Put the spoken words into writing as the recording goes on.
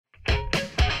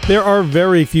There are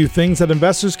very few things that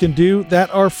investors can do that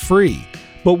are free.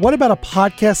 But what about a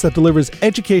podcast that delivers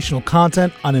educational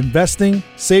content on investing,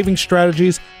 saving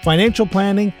strategies, financial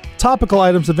planning, topical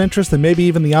items of interest, and maybe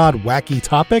even the odd wacky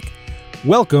topic?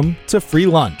 Welcome to Free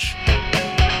Lunch.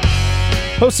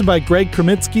 Hosted by Greg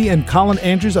Kremitsky and Colin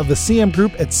Andrews of the CM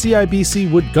Group at CIBC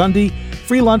Wood Gundy,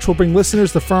 Free Lunch will bring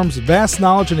listeners the firm's vast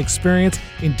knowledge and experience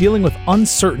in dealing with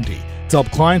uncertainty to help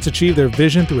clients achieve their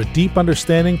vision through a deep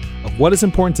understanding of what is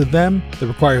important to them that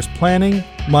requires planning,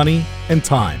 money, and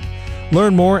time.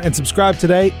 Learn more and subscribe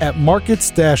today at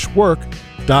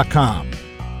markets-work.com.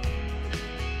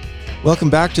 Welcome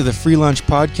back to the Free Lunch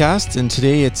Podcast, and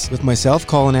today it's with myself,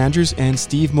 Colin Andrews, and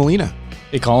Steve Molina.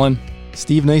 Hey, Colin.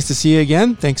 Steve, nice to see you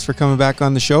again. Thanks for coming back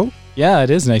on the show. Yeah, it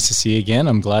is nice to see you again.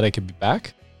 I'm glad I could be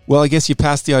back. Well, I guess you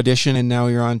passed the audition, and now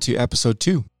you're on to episode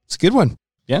 2. It's a good one.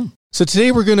 Yeah. So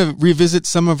today we're going to revisit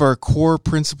some of our core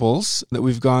principles that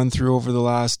we've gone through over the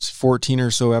last 14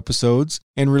 or so episodes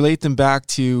and relate them back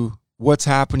to what's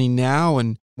happening now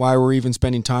and why we're even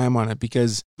spending time on it,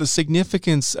 because the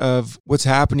significance of what's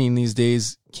happening these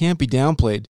days can't be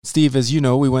downplayed. Steve, as you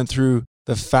know, we went through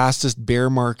the fastest bear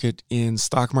market in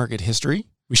stock market history.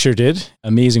 We sure did.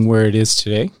 Amazing where it is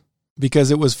today. Because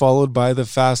it was followed by the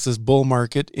fastest bull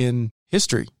market in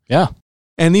history. Yeah.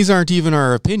 And these aren't even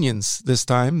our opinions this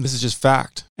time. This is just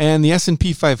fact. And the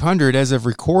S&P 500, as of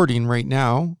recording right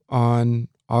now on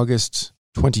August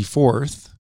 24th,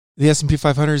 the S&P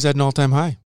 500 is at an all-time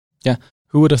high. Yeah.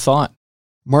 Who would have thought?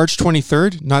 March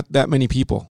 23rd, not that many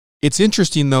people. It's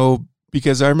interesting, though,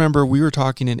 because I remember we were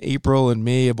talking in April and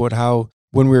May about how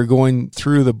when we were going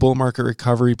through the bull market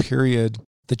recovery period,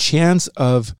 the chance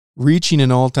of reaching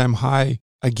an all-time high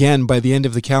again by the end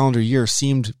of the calendar year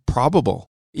seemed probable,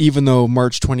 even though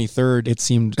March 23rd, it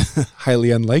seemed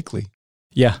highly unlikely.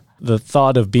 Yeah. The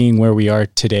thought of being where we are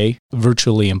today,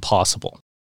 virtually impossible.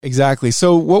 Exactly.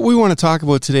 So what we want to talk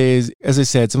about today is, as I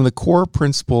said, some of the core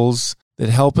principles that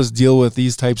help us deal with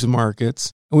these types of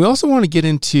markets. And we also want to get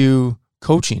into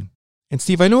coaching. And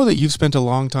Steve, I know that you've spent a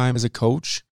long time as a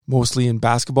coach, mostly in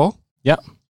basketball. Yeah.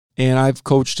 And I've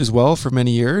coached as well for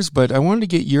many years, but I wanted to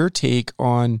get your take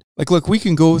on, look, we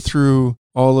can go through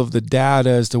all of the data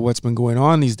as to what's been going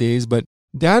on these days, but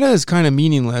data is kind of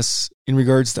meaningless in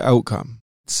regards to outcome.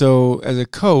 So as a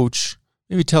coach,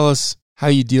 maybe tell us how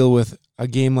you deal with a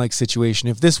game-like situation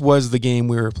if this was the game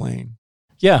we were playing.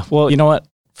 Yeah. Well, you know what?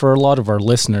 For a lot of our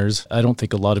listeners, I don't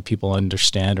think a lot of people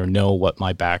understand or know what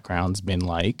my background's been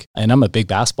like. And I'm a big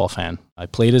basketball fan. I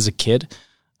played as a kid.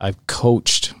 I've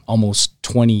coached almost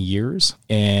 20 years,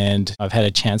 and I've had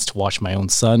a chance to watch my own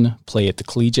son play at the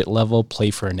collegiate level,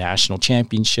 play for a national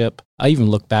championship. I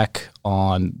even look back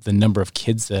on the number of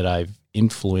kids that I've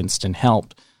influenced and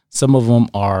helped. Some of them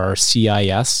are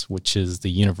CIS, which is the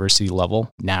university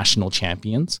level national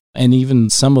champions. And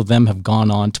even some of them have gone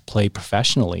on to play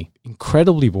professionally.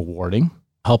 Incredibly rewarding,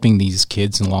 helping these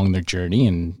kids along their journey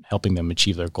and helping them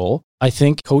achieve their goal. I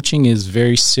think coaching is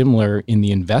very similar in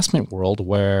the investment world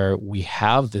where we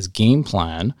have this game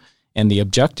plan and the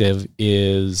objective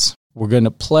is we're going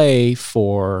to play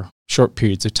for short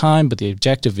periods of time, but the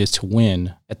objective is to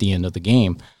win at the end of the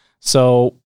game.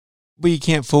 But you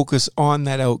can't focus on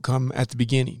that outcome at the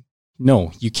beginning.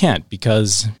 No, you can't,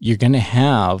 because you're going to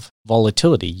have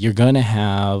volatility. You're going to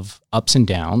have ups and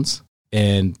downs.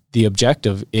 And the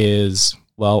objective is,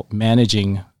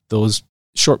 managing those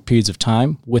short periods of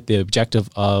time with the objective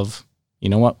of, you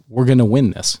know what, we're going to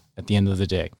win this at the end of the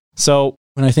day. So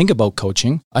when I think about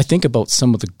coaching, I think about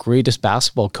some of the greatest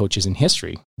basketball coaches in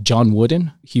history. John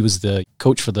Wooden, he was the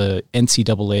coach for the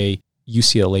NCAA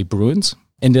UCLA Bruins.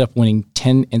 Ended up winning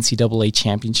 10 NCAA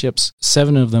championships,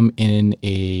 7 of them in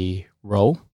a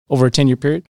row over a 10-year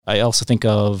period. I also think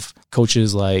of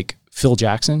coaches like Phil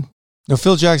Jackson. Now,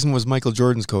 Phil Jackson was Michael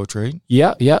Jordan's coach, right?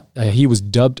 Yeah. He was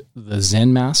dubbed the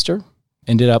Zen Master.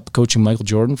 Ended up coaching Michael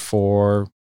Jordan for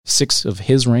 6 of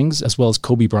his rings, as well as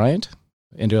Kobe Bryant.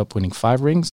 Ended up winning 5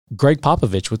 rings. Greg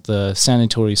Popovich with the San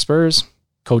Antonio Spurs.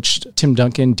 Coached Tim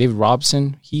Duncan, David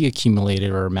Robinson. He accumulated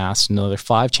or amassed another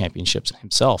 5 championships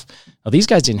himself. Now, these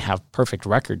guys didn't have perfect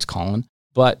records, Colin,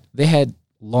 but they had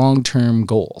long-term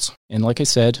goals. And like I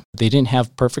said, they didn't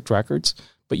have perfect records,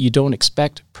 but you don't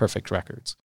expect perfect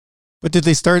records. But did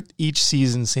they start each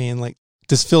season saying,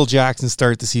 does Phil Jackson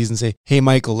start the season and say, hey,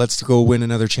 Michael, let's go win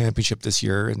another championship this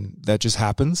year, and that just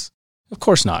happens? Of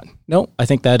course not. No, I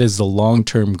think that is the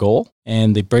long-term goal,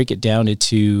 and they break it down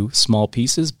into small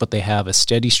pieces, but they have a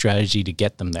steady strategy to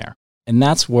get them there. And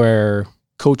that's where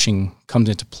coaching comes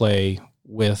into play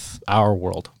with our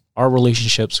world, our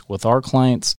relationships with our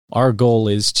clients. Our goal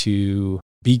is to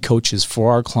be coaches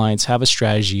for our clients, have a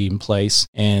strategy in place,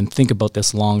 and think about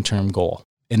this long-term goal.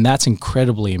 And that's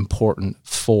incredibly important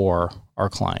for our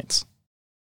clients.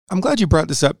 I'm glad you brought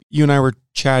this up. You and I were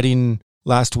chatting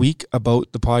last week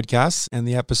about the podcasts and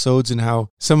the episodes and how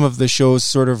some of the shows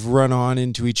sort of run on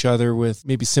into each other with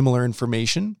maybe similar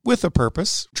information with a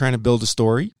purpose, trying to build a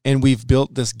story. And we've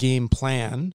built this game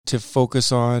plan to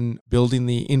focus on building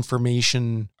the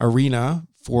information arena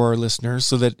for our listeners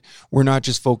so that we're not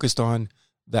just focused on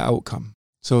the outcome.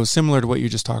 So similar to what you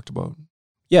just talked about.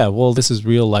 Yeah, well, this is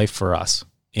real life for us.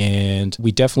 And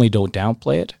we definitely don't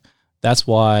downplay it. That's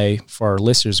why for our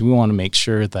listeners, we want to make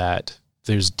sure that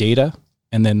there's data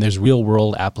and then there's real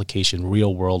world application,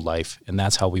 real world life. And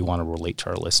that's how we want to relate to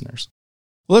our listeners.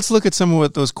 Well, let's look at some of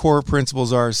what those core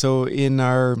principles are. So in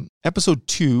our episode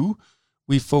 2,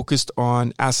 we focused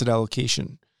on asset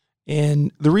allocation.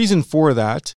 And the reason for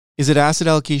that is that asset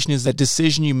allocation is that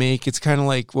decision you make. It's kind of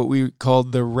like what we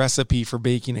called the recipe for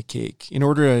baking a cake. In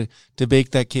order to bake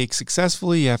that cake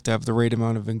successfully, you have to have the right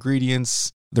amount of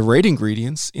ingredients, the right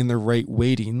ingredients in the right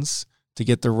weightings to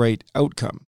get the right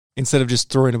outcome, instead of just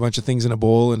throwing a bunch of things in a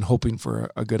bowl and hoping for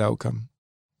a good outcome.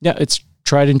 Yeah, it's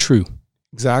tried and true.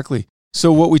 Exactly.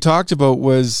 So what we talked about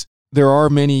was there are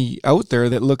many out there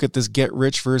that look at this get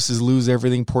rich versus lose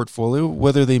everything portfolio,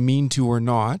 whether they mean to or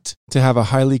not, to have a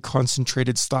highly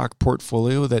concentrated stock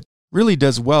portfolio that really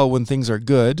does well when things are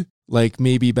good, like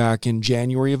maybe back in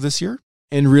January of this year,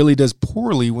 and really does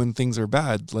poorly when things are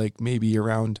bad, like maybe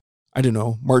around,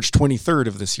 March 23rd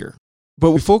of this year.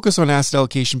 But we focus on asset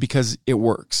allocation because it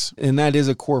works. And that is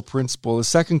a core principle. The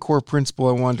second core principle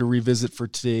I wanted to revisit for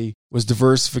today was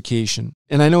diversification.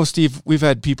 And I know, Steve, we've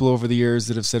had people over the years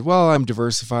that have said, well, I'm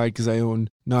diversified because I own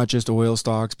not just oil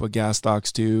stocks, but gas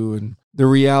stocks too. And the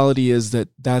reality is that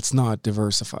that's not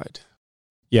diversified.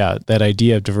 Yeah, that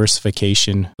idea of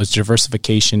diversification was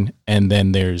diversification, and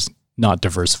then there's not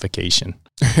diversification.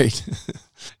 Right.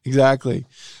 Exactly.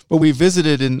 But we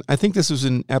visited, and I think this was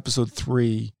in episode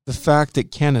 3, the fact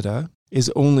that Canada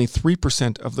is only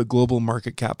 3% of the global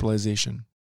market capitalization.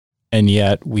 And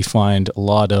yet we find a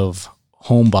lot of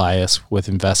home bias with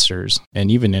investors,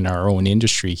 and even in our own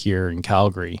industry here in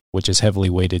Calgary, which is heavily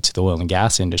weighted to the oil and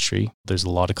gas industry, there's a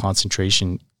lot of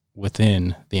concentration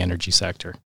within the energy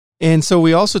sector. And so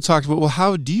we also talked about, well,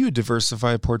 how do you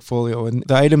diversify a portfolio? And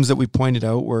the items that we pointed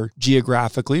out were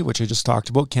geographically, which I just talked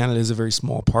about. Canada is a very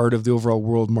small part of the overall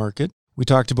world market. We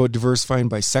talked about diversifying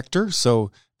by sector.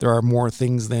 So there are more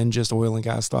things than just oil and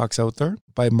gas stocks out there.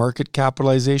 By market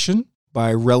capitalization,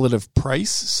 by relative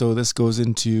price. So this goes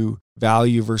into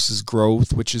value versus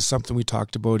growth, which is something we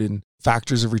talked about in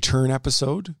Factors of Return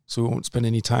episode. So we won't spend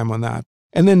any time on that.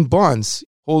 And then bonds,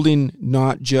 holding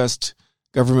not just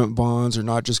government bonds or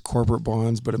not just corporate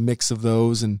bonds, but a mix of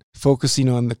those, and focusing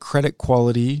on the credit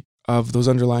quality of those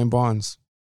underlying bonds.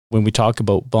 When we talk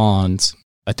about bonds,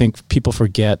 I think people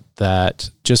forget that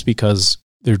just because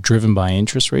they're driven by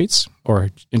interest rates, or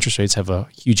interest rates have a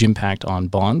huge impact on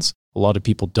bonds, a lot of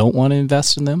people don't want to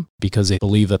invest in them because they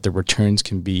believe that the returns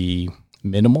can be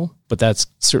minimal. But that's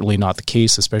certainly not the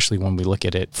case, especially when we look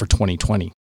at it for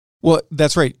 2020. Well,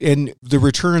 that's right. And the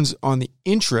returns on the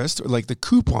interest, or like the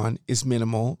coupon, is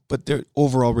minimal, but the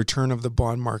overall return of the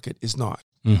bond market is not.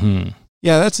 Mm-hmm.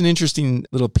 Yeah, that's an interesting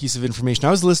little piece of information. I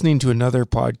was listening to another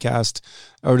podcast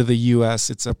out of the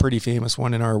US. It's a pretty famous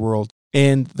one in our world.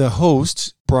 And the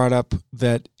host brought up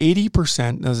that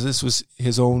 80%, now this was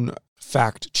his own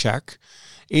fact check,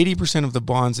 80% of the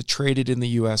bonds that traded in the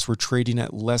US were trading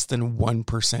at less than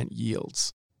 1%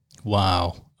 yields.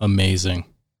 Wow. Amazing.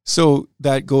 So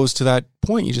that goes to that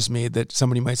point you just made, that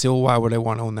somebody might say, well, why would I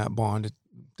want to own that bond? It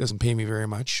doesn't pay me very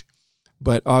much.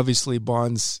 But obviously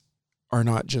bonds are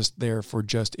not just there for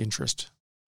just interest.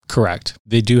 Correct.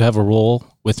 They do have a role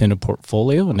within a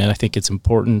portfolio. And I think it's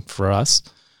important for us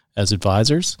as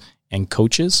advisors and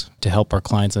coaches to help our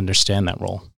clients understand that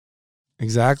role.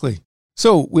 Exactly.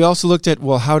 So we also looked at,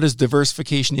 well, how does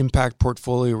diversification impact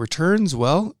portfolio returns?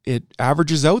 Well, it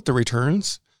averages out the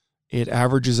returns. It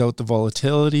averages out the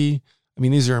volatility. I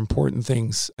mean, these are important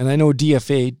things. And I know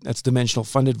DFA, that's Dimensional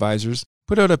Fund Advisors,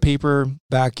 put out a paper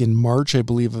back in March, I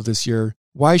believe, of this year.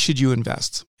 Why should you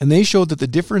invest? And they showed that the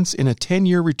difference in a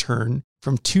 10-year return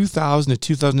from 2000 to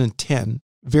 2010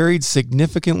 varied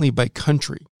significantly by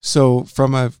country. So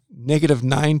from a negative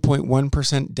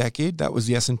 9.1% decade, that was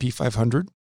the S&P 500,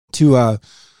 to a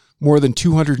more than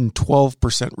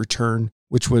 212% return,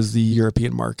 which was the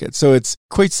European market. So it's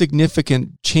quite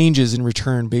significant changes in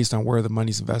return based on where the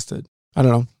money's invested. I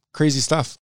don't know. Crazy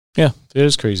stuff. Yeah, it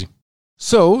is crazy.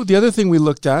 So the other thing we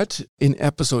looked at in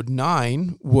episode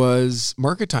 9 was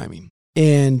market timing.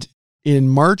 And in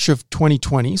March of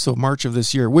 2020, so March of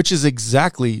this year, which is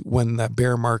exactly when the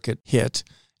bear market hit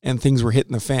and things were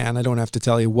hitting the fan. I don't have to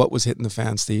tell you what was hitting the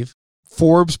fan, Steve.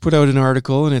 Forbes put out an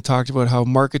article and it talked about how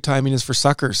market timing is for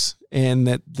suckers and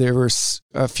that there were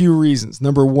a few reasons.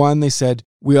 Number one, they said,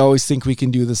 we always think we can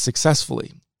do this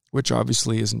successfully, which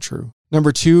obviously isn't true.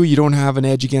 Number two, you don't have an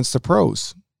edge against the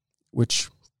pros, which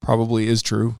probably is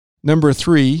true. Number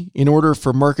three, in order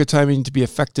for market timing to be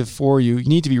effective for you, you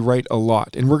need to be right a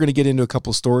lot. And we're going to get into a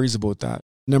couple stories about that.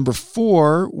 Number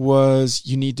four was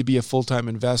you need to be a full-time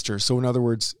investor. So in other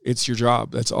words, it's your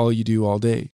job. That's all you do all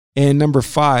day. And number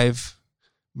five,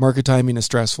 market timing is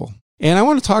stressful. And I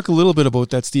want to talk a little bit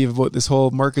about that, Steve, about this whole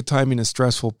market timing is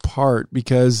stressful part,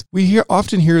 because we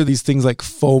often hear these things like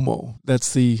FOMO.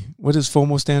 What does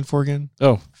FOMO stand for again?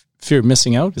 Oh, fear of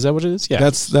missing out. Is that what it is? Yeah.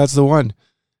 That's the one.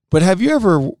 But have you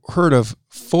ever heard of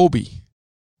phobie?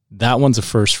 That one's a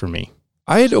first for me.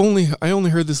 I only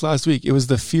heard this last week. It was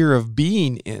the fear of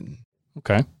being in.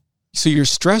 Okay. So you're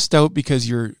stressed out because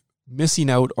you're missing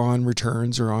out on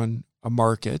returns or on a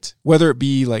market, whether it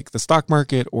be like the stock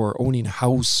market or owning a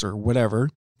house or whatever.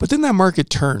 But then that market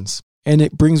turns and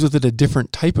it brings with it a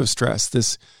different type of stress,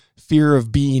 this fear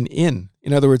of being in.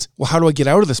 In other words, well, how do I get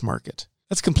out of this market?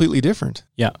 That's completely different.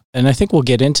 Yeah. And I think we'll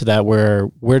get into that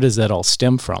where does that all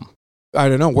stem from? I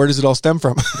don't know. Where does it all stem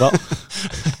from?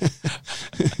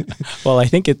 Well, I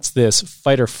think it's this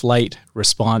fight or flight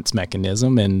response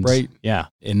mechanism. And right. Yeah.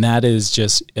 And that is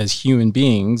just, as human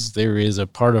beings, there is a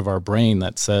part of our brain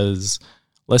that says,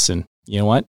 listen, you know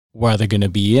what? We're either going to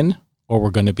be in or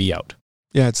we're going to be out.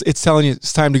 Yeah. It's telling you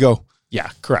it's time to go. Yeah,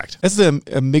 correct. That's the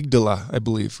amygdala, I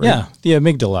believe, right? Yeah, the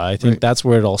amygdala. I think that's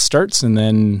where it all starts. And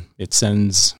then it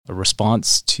sends a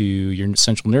response to your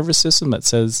central nervous system that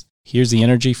says, here's the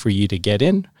energy for you to get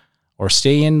in or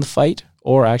stay in the fight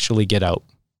or actually get out.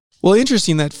 Well,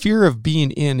 interesting, that fear of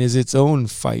being in is its own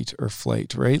fight or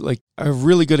flight, right? Like a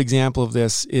really good example of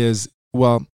this is,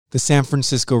 the San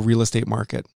Francisco real estate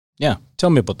market. Yeah, tell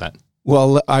me about that.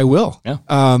 Well, I will. Yeah.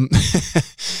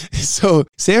 So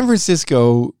San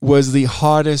Francisco was the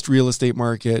hottest real estate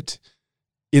market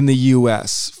in the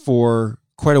U.S. for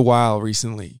quite a while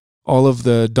recently. All of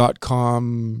the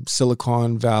 .com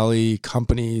Silicon Valley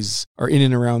companies are in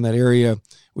and around that area,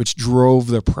 which drove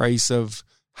the price of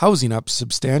housing up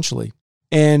substantially.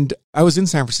 And I was in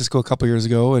San Francisco a couple of years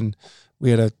ago, and we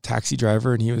had a taxi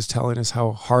driver, and he was telling us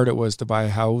how hard it was to buy a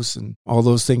house and all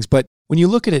those things. But when you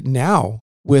look at it now,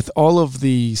 with all of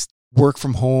the work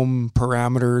from home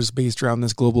parameters based around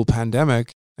this global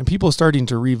pandemic and people starting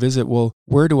to revisit, well,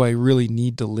 where do I really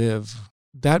need to live?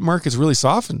 That market's really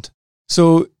softened.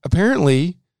 So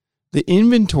apparently the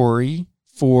inventory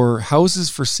for houses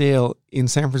for sale in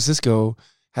San Francisco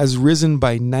has risen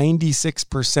by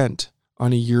 96%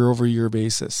 on a year-over-year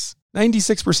basis.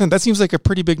 96%. That seems like a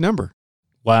pretty big number.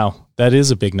 Wow, that is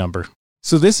a big number.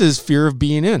 So this is fear of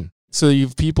being in. So you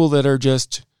have people that are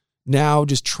just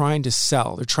trying to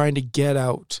sell. They're trying to get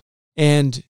out.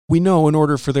 And we know in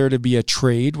order for there to be a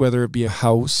trade, whether it be a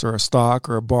house or a stock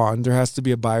or a bond, there has to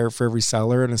be a buyer for every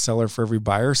seller and a seller for every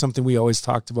buyer, something we always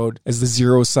talked about as the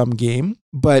zero-sum game.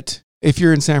 But if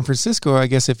you're in San Francisco, I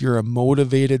guess if you're a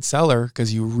motivated seller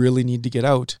because you really need to get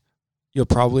out, you'll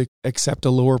probably accept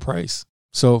a lower price.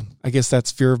 So I guess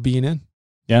that's fear of being in.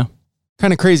 Yeah.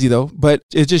 Kind of crazy though, but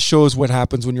it just shows what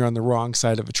happens when you're on the wrong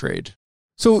side of a trade.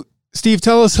 So Steve,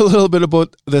 tell us a little bit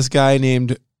about this guy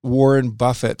named Warren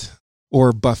Buffett,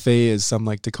 or Buffet as some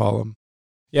like to call him.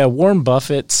 Yeah, Warren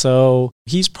Buffett. So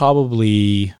he's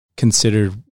probably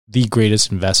considered the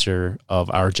greatest investor of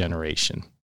our generation.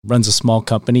 Runs a small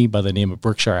company by the name of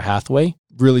Berkshire Hathaway.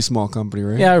 Really small company,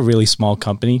 right? Yeah, a really small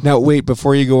company. Now, wait,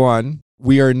 before you go on,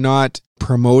 we are not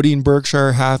promoting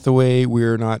Berkshire Hathaway. We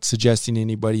are not suggesting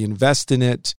anybody invest in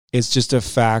it. It's just a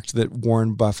fact that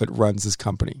Warren Buffett runs this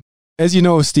company. As you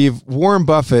know, Steve, Warren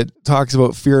Buffett talks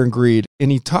about fear and greed, and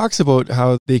he talks about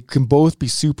how they can both be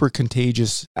super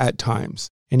contagious at times.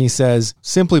 And he says,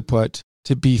 simply put,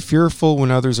 to be fearful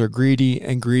when others are greedy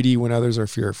and greedy when others are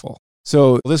fearful.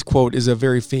 So this quote is a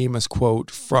very famous quote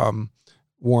from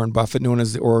Warren Buffett, known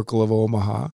as the Oracle of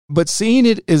Omaha. But saying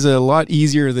it is a lot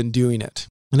easier than doing it.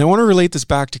 And I want to relate this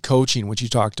back to coaching, which you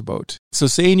talked about. So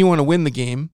saying you want to win the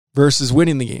game versus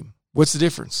winning the game. What's the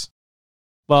difference?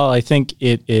 Well, I think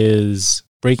it is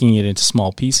breaking it into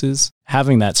small pieces,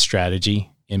 having that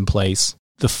strategy in place.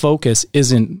 The focus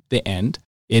isn't the end.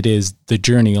 It is the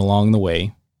journey along the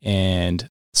way and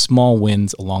small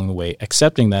wins along the way,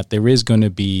 accepting that there is going to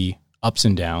be ups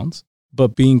and downs,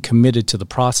 but being committed to the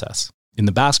process. In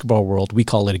the basketball world, we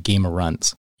call it a game of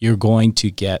runs. You're going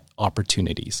to get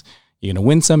opportunities. You're going to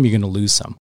win some, you're going to lose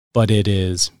some. but it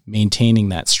is maintaining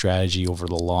that strategy over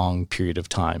the long period of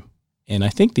time. And I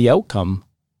think the outcome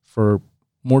for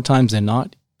more times than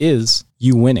not is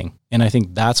you winning. And I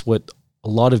think that's what a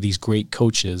lot of these great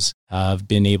coaches have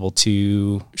been able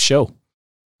to show.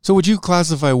 So would you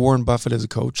classify Warren Buffett as a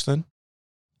coach then?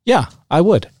 Yeah, I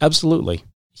would. Absolutely.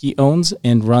 He owns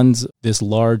and runs this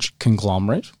large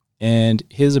conglomerate, and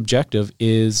his objective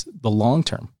is the long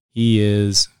term. He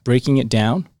is breaking it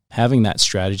down, having that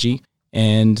strategy,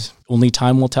 and only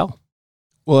time will tell.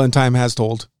 Well, and time has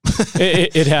told.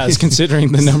 It has,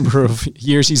 considering the number of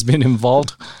years he's been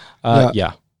involved.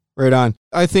 Yeah. Right on.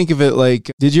 I think of it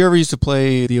like, did you ever used to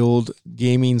play the old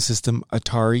gaming system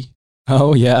Atari?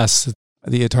 Oh, yes.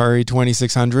 The Atari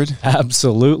 2600?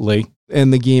 Absolutely.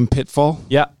 And the game Pitfall?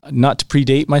 Yeah. Not to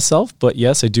predate myself, but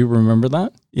yes, I do remember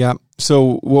that. Yeah.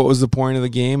 So what was the point of the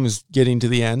game is getting to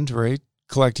the end, right?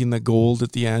 Collecting the gold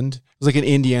at the end. It was like an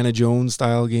Indiana Jones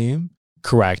style game.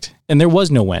 Correct. And there was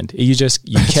no end. You just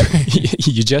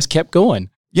kept going.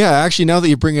 Yeah, actually, now that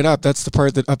you bring it up, that's the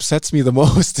part that upsets me the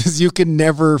most is you can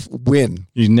never win.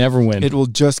 You never win. It will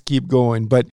just keep going.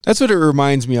 But that's what it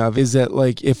reminds me of, is that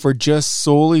like if we're just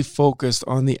solely focused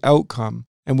on the outcome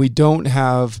and we don't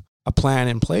have a plan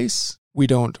in place, we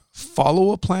don't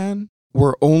follow a plan,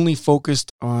 we're only focused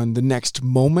on the next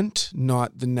moment,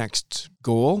 not the next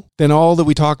goal, then all that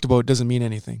we talked about doesn't mean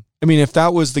anything. I mean, if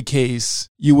that was the case,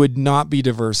 you would not be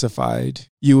diversified.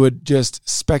 You would just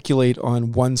speculate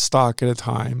on one stock at a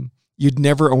time. You'd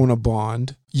never own a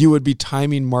bond. You would be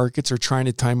timing markets or trying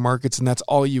to time markets, and that's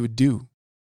all you would do.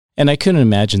 And I couldn't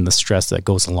imagine the stress that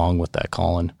goes along with that,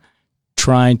 Colin.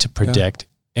 Trying to predict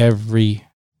every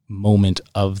moment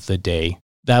of the day.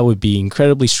 That would be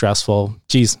incredibly stressful.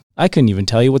 Geez, I couldn't even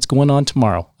tell you what's going on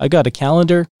tomorrow. I got a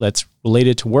calendar that's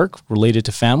related to work, related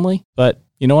to family, but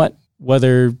you know what?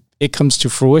 Whether it comes to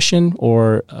fruition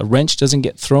or a wrench doesn't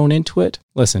get thrown into it,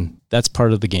 listen, that's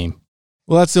part of the game.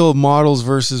 Well, that's the old models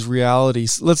versus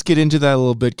realities. Let's get into that a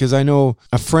little bit because I know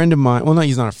a friend of mine, well, no,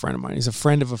 he's not a friend of mine. He's a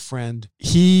friend of a friend.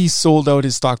 He sold out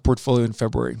his stock portfolio in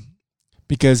February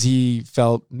because he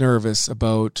felt nervous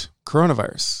about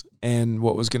coronavirus and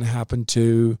what was going to happen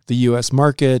to the US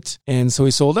market. And so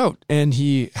he sold out. And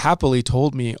he happily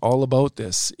told me all about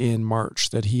this in March,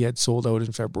 that he had sold out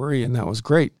in February, and that was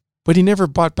great. But he never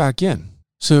bought back in.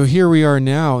 So here we are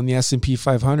now, and the S&P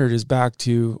 500 is back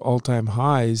to all-time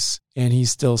highs, and he's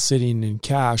still sitting in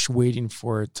cash waiting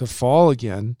for it to fall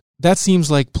again. That seems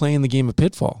like playing the game of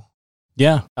Pitfall.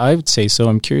 Yeah, I would say so.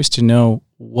 I'm curious to know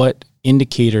what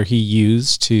indicator he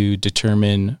used to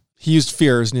determine. He used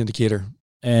fear as an indicator.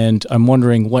 And I'm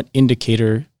wondering what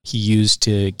indicator he used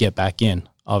to get back in.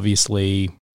 Obviously,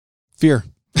 fear.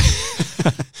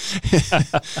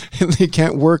 They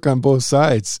can't work on both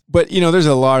sides. But, you know, there's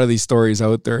a lot of these stories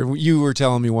out there. You were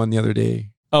telling me one the other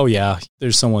day. Oh, yeah.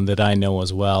 There's someone that I know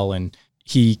as well. And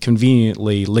he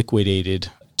conveniently liquidated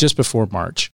just before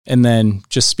March. And then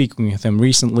just speaking with him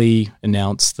recently,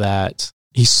 announced that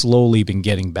he's slowly been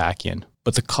getting back in.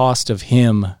 But the cost of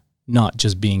him not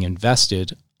just being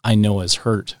invested, I know has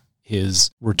hurt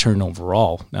his return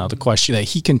overall. Now, the question that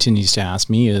he continues to ask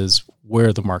me is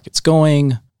where the market's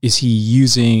going. Is he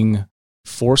using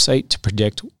foresight to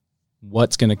predict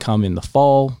what's going to come in the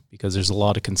fall? Because there's a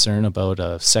lot of concern about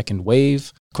a second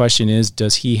wave. Question is,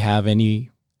 does he have any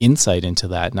insight into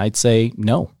that? And I'd say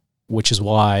no, which is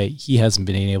why he hasn't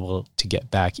been able to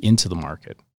get back into the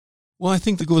market. Well, I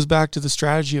think that goes back to the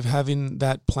strategy of having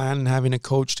that plan and having a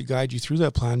coach to guide you through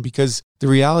that plan, because the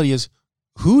reality is,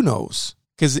 who knows?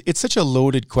 Because it's such a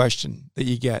loaded question that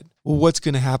you get. Well, what's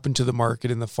going to happen to the market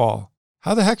in the fall?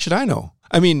 How the heck should I know?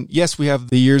 I mean, yes, we have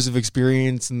the years of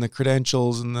experience and the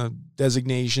credentials and the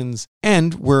designations,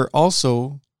 and we're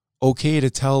also okay to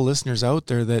tell listeners out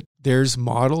there that there's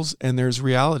models and there's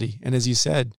reality. And as you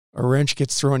said, a wrench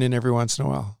gets thrown in every once in a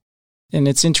while. And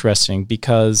it's interesting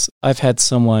because I've had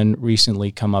someone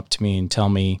recently come up to me and tell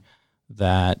me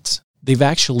that they've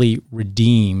actually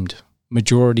redeemed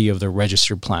majority of their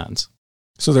registered plans.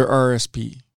 So they're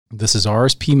RSP. This is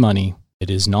RSP money. It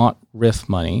is not RIF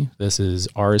money. This is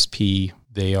RSP.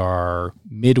 They are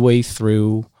midway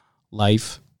through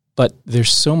life, but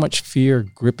there's so much fear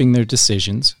gripping their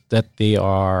decisions that they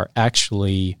are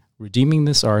actually redeeming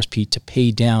this RSP to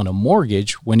pay down a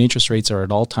mortgage when interest rates are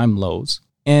at all-time lows.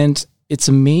 And it's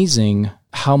amazing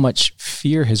how much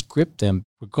fear has gripped them,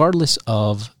 regardless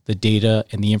of the data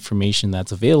and the information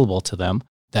that's available to them,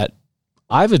 that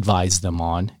I've advised them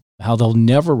on how they'll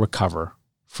never recover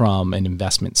from an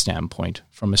investment standpoint,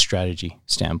 from a strategy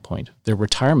standpoint. Their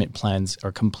retirement plans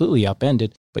are completely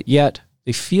upended, but yet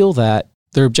they feel that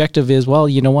their objective is, well,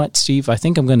 you know what, Steve, I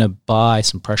think I'm going to buy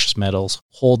some precious metals,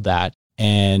 hold that,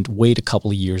 and wait a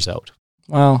couple of years out.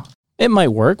 Well, it might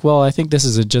work. Well, I think this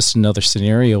is just another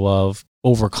scenario of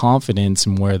overconfidence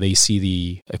in where they see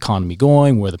the economy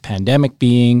going, where the pandemic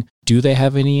being. Do they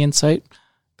have any insight?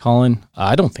 Colin,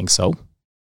 I don't think so.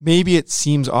 Maybe it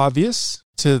seems obvious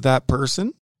to that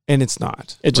person, and it's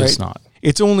not. It's just not.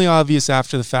 It's only obvious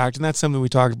after the fact, and that's something we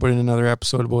talked about in another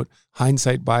episode about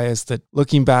hindsight bias, that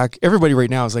looking back, everybody right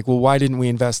now is like, well, why didn't we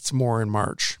invest more in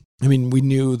March? I mean, we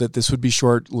knew that this would be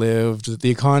short-lived, that the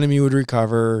economy would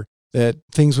recover, that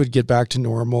things would get back to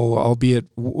normal, albeit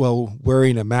while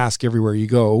wearing a mask everywhere you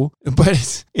go.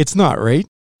 But it's not, right?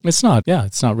 It's not. Yeah,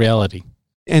 it's not reality.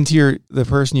 And to the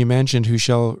person you mentioned who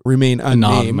shall remain unnamed.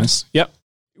 Anonymous. Yep.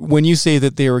 When you say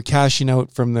that they were cashing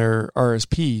out from their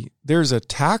RSP, there's a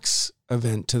tax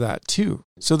event to that too.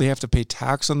 So they have to pay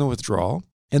tax on the withdrawal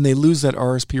and they lose that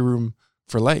RSP room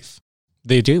for life.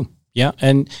 They do. Yeah.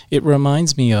 And it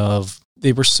reminds me of,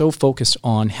 they were so focused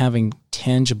on having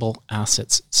tangible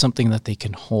assets, something that they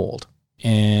can hold.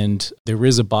 And there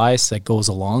is a bias that goes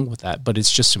along with that, but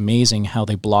it's just amazing how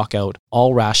they block out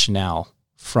all rationale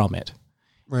from it.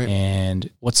 Right. And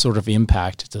what sort of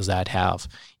impact does that have?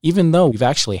 Even though we've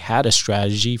actually had a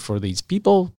strategy for these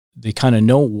people, they kind of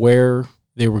know where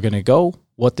they were going to go,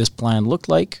 what this plan looked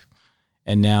like,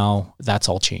 and now that's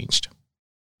all changed.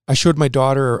 I showed my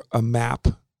daughter a map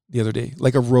the other day,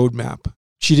 like a road map.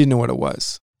 She didn't know what it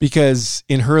was because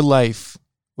in her life,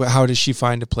 how does she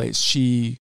find a place?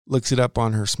 She looks it up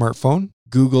on her smartphone,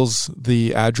 Googles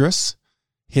the address,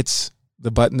 hits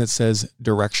the button that says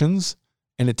directions,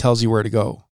 and it tells you where to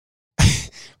go.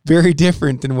 Very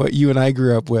different than what you and I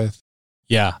grew up with.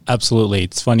 Yeah, absolutely.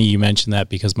 It's funny you mentioned that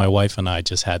because my wife and I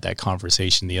just had that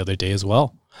conversation the other day as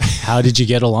well. How did you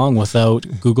get along without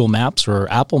Google Maps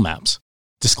or Apple Maps?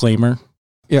 Disclaimer.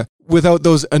 Yeah, without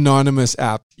those anonymous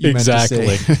apps.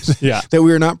 Exactly. Yeah. That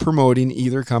we are not promoting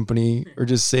either company or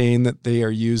just saying that they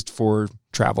are used for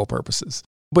travel purposes.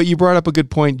 But you brought up a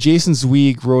good point. Jason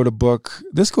Zweig wrote a book.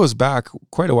 This goes back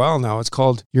quite a while now. It's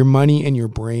called Your Money and Your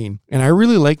Brain. And I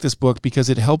really like this book because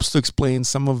it helps to explain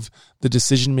some of the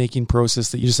decision-making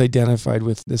process that you just identified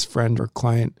with this friend or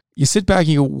client. You sit back and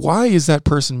you go, why is that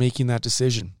person making that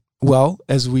decision? Well,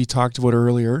 as we talked about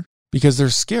earlier, because they're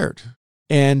scared.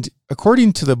 And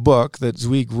according to the book that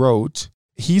Zweig wrote,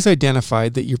 he's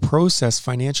identified that you process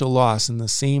financial loss in the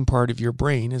same part of your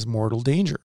brain as mortal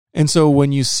danger. And so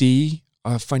when you see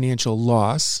a financial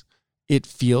loss, it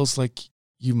feels like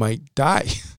you might die,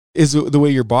 is the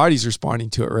way your body's responding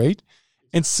to it, right?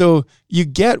 And so you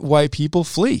get why people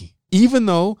flee, even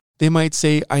though they might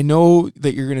say, I know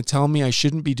that you're going to tell me I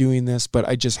shouldn't be doing this, but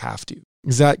I just have to.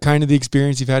 Is that kind of the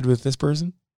experience you've had with this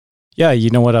person? Yeah, you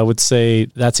know what, I would say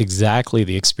that's exactly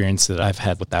the experience that I've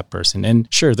had with that person.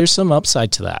 And sure, there's some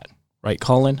upside to that, right,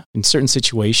 Colin? In certain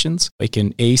situations, it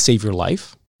can A, save your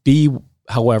life, B,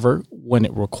 however, when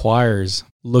it requires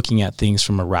looking at things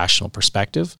from a rational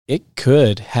perspective, it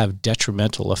could have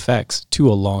detrimental effects to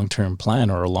a long-term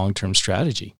plan or a long-term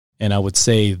strategy. And I would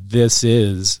say this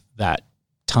is that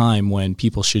time when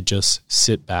people should just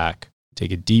sit back,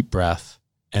 take a deep breath,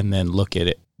 and then look at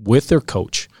it with their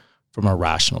coach from a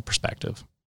rational perspective.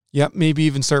 Yep, maybe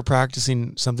even start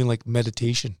practicing something like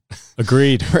meditation.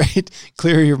 Agreed. Right?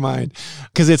 Clear your mind.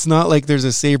 Because it's not like there's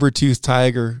a saber-toothed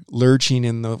tiger lurching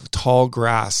in the tall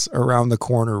grass around the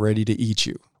corner ready to eat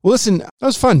you. Well, listen, that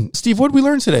was fun. Steve, what did we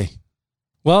learn today?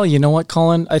 Well, you know what,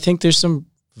 Colin? I think there's some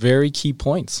very key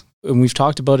points. And we've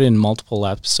talked about it in multiple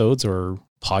episodes or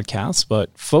podcasts, but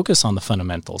focus on the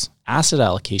fundamentals. Asset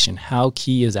allocation. How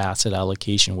key is asset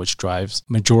allocation, which drives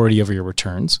majority of your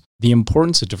returns? The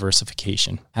importance of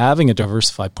diversification. Having a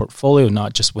diversified portfolio,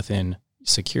 not just within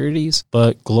securities,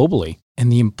 but globally.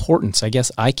 And the importance, I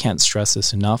guess I can't stress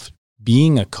this enough,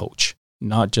 being a coach,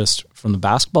 not just from the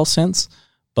basketball sense,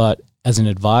 but as an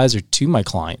advisor to my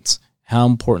clients, how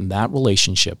important that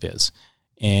relationship is.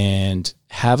 And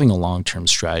having a long-term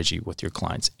strategy with your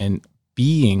clients and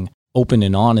being open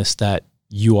and honest that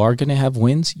you are going to have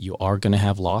wins, you are going to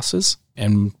have losses,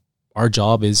 and our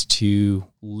job is to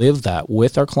live that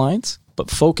with our clients, but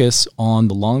focus on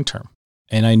the long term.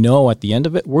 And I know at the end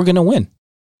of it, we're going to win.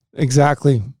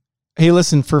 Exactly. Hey,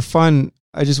 listen, for fun,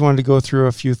 I just wanted to go through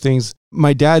a few things.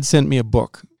 My dad sent me a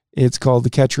book. It's called The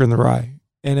Catcher in the Rye.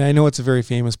 And I know it's a very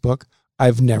famous book.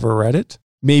 I've never read it.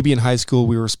 Maybe in high school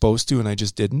we were supposed to, and I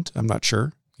just didn't. I'm not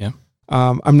sure. Yeah.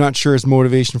 I'm not sure his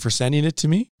motivation for sending it to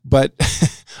me, but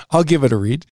I'll give it a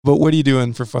read. But what are you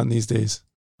doing for fun these days?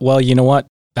 Well, you know what?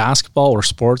 Basketball or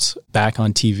sports back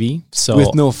on TV. So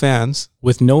with no fans.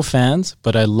 With no fans,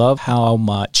 but I love how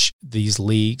much these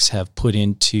leagues have put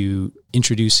into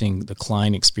introducing the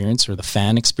client experience or the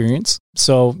fan experience.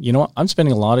 So, you know what? I'm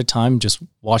spending a lot of time just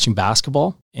watching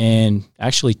basketball and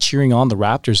actually cheering on the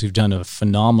Raptors, who've done a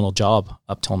phenomenal job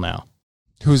up till now.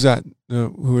 Who's that?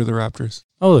 Who are the Raptors?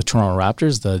 Oh, the Toronto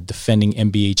Raptors, the defending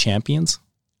NBA champions.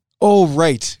 Oh,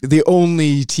 right. The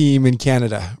only team in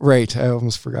Canada. Right. I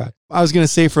almost forgot. I was going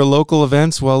to say for local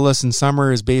events, well, listen,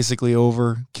 summer is basically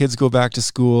over. Kids go back to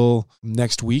school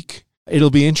next week. It'll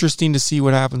be interesting to see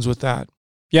what happens with that.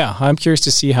 Yeah, I'm curious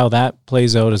to see how that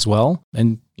plays out as well.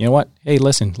 And you know what? Hey,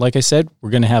 listen, like I said, we're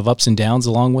going to have ups and downs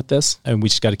along with this, and we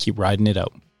just got to keep riding it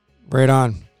out. Right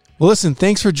on. Well, listen,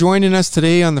 thanks for joining us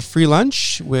today on the Free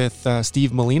Lunch with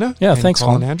Steve Molina. Yeah, and thanks,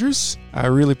 Colin Andrews. I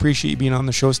really appreciate you being on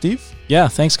the show, Steve. Yeah,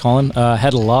 thanks, Colin.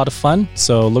 Had a lot of fun,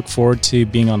 so look forward to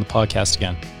being on the podcast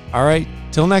again. All right,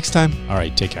 till next time. All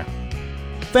right, take care.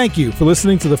 Thank you for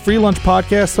listening to the Free Lunch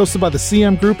Podcast hosted by the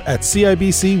CM Group at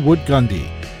CIBC Wood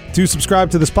Gundy. To subscribe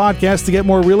to this podcast to get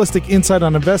more realistic insight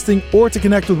on investing or to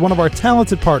connect with one of our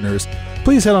talented partners,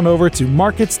 please head on over to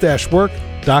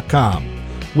markets-work.com.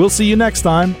 We'll see you next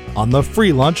time on the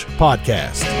Free Lunch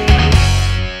Podcast.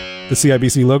 The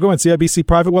CIBC logo and CIBC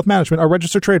Private Wealth Management are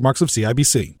registered trademarks of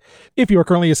CIBC. If you are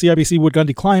currently a CIBC Wood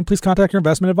Gundy client, please contact your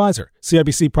investment advisor.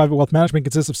 CIBC Private Wealth Management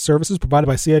consists of services provided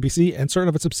by CIBC and certain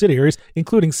of its subsidiaries,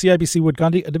 including CIBC Wood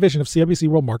Gundy, a division of CIBC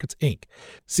World Markets, Inc.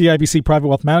 CIBC Private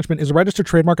Wealth Management is a registered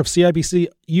trademark of CIBC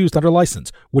used under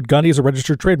license. Wood Gundy is a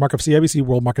registered trademark of CIBC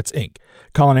World Markets, Inc.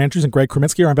 Colin Andrews and Greg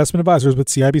Kreminsky are investment advisors with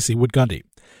CIBC Wood Gundy.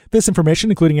 This information,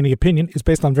 including any opinion, is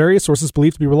based on various sources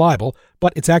believed to be reliable,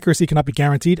 but its accuracy cannot be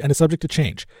guaranteed and is subject to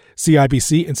change.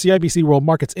 CIBC and CIBC World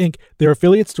Markets, Inc., their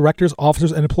affiliates, directors,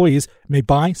 officers, and employees may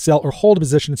buy, sell, or hold a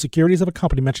position in securities of a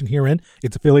company mentioned herein,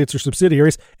 its affiliates or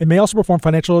subsidiaries, and may also perform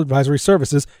financial advisory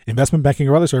services, investment banking,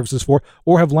 or other services for,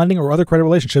 or have lending or other credit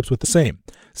relationships with the same.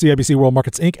 CIBC World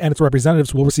Markets, Inc. and its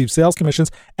representatives will receive sales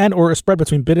commissions and or a spread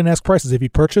between bid and ask prices if you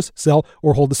purchase, sell,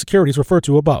 or hold the securities referred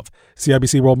to above.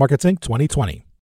 CIBC World Markets, Inc. 2020.